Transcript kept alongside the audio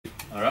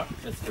All right,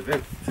 that's the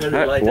very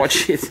latest.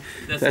 Watch it.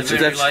 That's the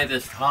very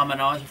latest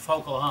harmonizer,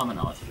 vocal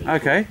harmonizer.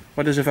 Okay.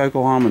 What does a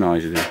vocal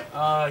harmonizer do?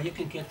 You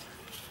can get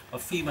a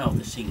female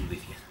to sing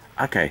with you.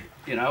 Okay.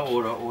 You know,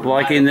 or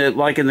like in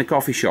the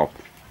coffee shop.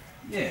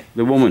 Yeah.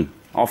 The woman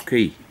off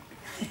key.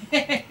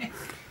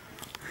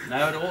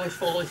 No, it always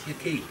follows your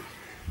key.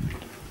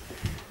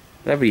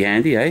 That'd be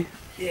handy, eh?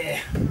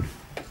 Yeah.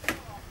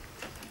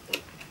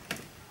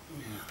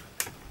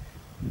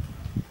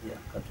 Yeah,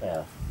 got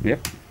power.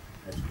 Yep.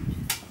 That's good.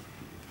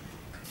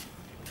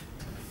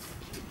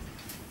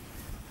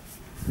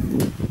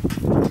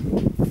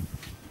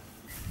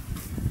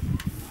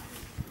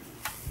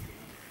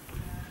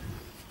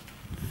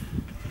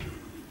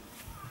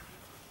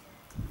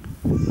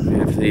 We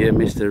have there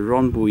Mr.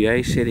 Ron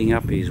Bourier setting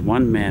up his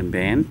one-man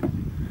band.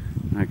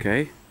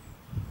 Okay.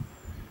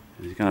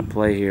 He's going to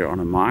play here on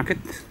a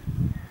market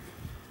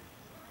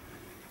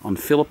on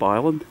Phillip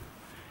Island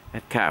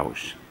at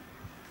Cowes.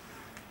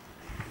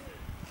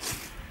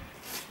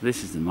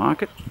 This is the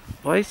market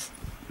place.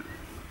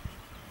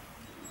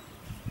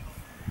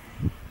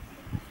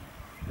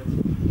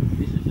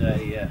 This is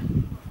a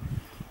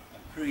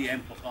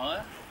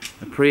pre-amplifier.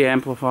 A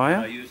pre-amplifier?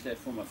 I use that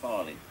for my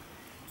violin.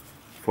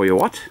 For your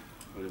what?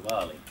 For the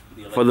violin.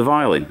 For the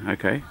violin,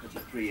 okay. It's a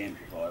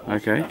pre-amplifier.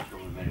 Okay.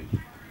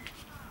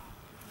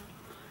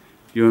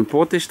 You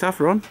import this stuff,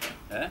 Ron?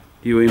 Huh?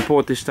 Do you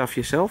import this stuff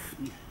yourself?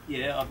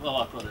 Yeah, I've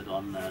got it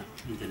on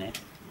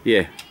internet.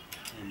 Yeah.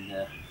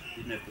 And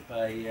didn't have to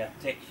pay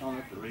tax on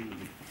it or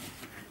anything.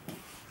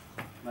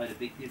 Made a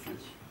big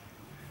difference.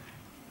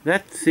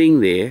 That thing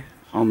there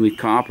on the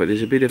carpet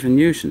is a bit of a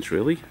nuisance,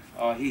 really.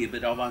 Oh, here,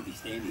 but I won't be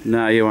standing.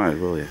 No, you won't,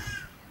 will you?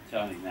 It's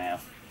only now.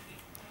 It's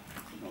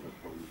not a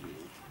problem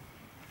here.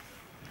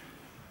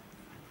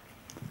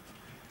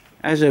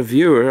 As a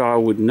viewer, I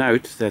would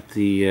note that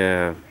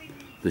the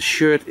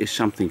shirt is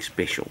something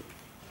special.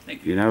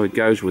 Thank you. You know, it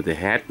goes with the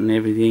hat and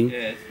everything.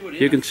 Yeah, it's good,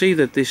 You can see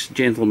that this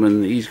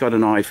gentleman, he's got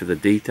an eye for the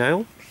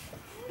detail.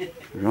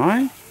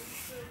 Right?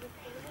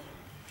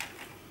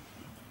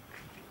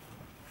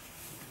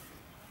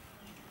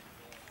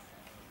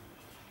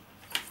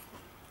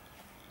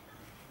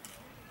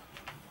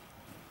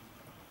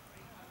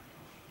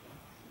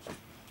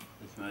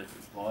 This is the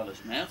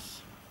wireless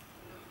mouse.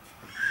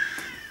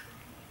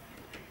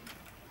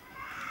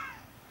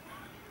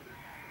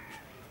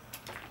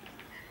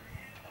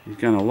 He's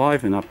going to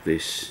liven up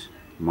this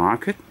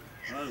market.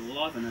 Oh,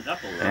 liven it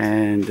up all right.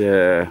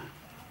 And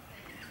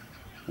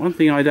one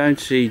thing I don't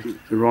see,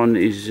 Ron,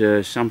 is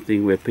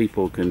something where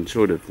people can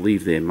sort of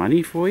leave their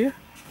money for you.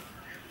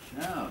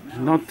 No,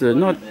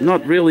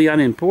 Not really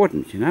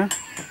unimportant, you know.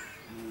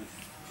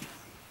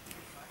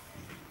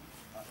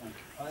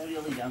 I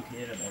really don't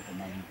care about the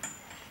money.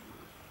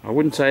 I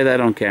wouldn't say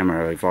that on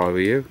camera if I were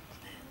you.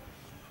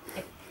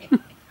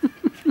 What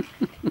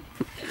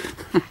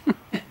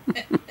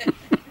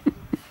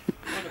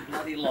a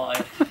bloody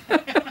lie.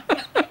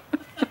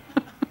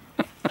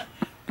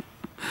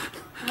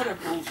 What a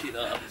bullshit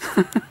artist.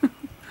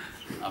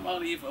 I'm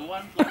only here for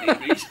one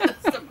bloody reason.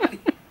 That's the money.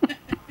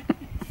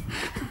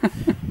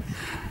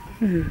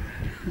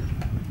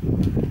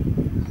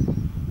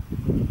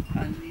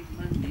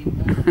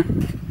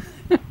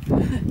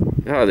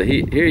 Oh,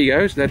 here he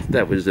goes.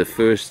 That was the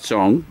first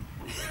song.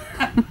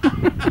 I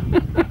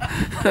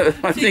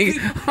think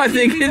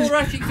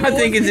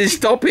it's his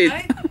top hit.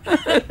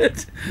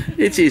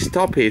 It's his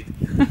top hit.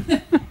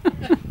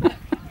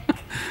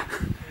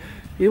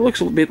 He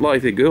looks a bit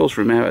like the girls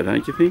from Howard,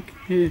 don't you think?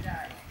 Yeah.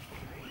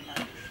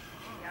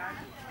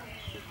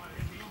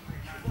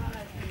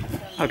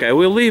 Okay,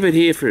 we'll leave it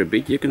here for a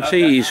bit. You can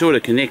see he's sort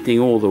of connecting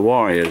all the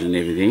wires and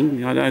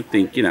everything. I don't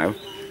think, you know,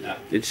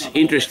 it's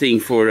interesting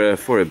for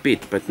a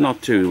bit, but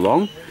not too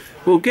long.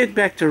 We'll get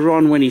back to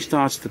Ron when he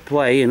starts to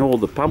play and all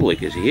the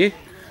public is here.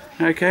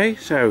 Okay,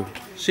 so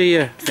see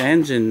ya,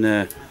 fans, and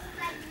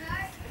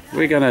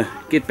we're going to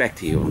get back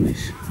to you on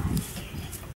this.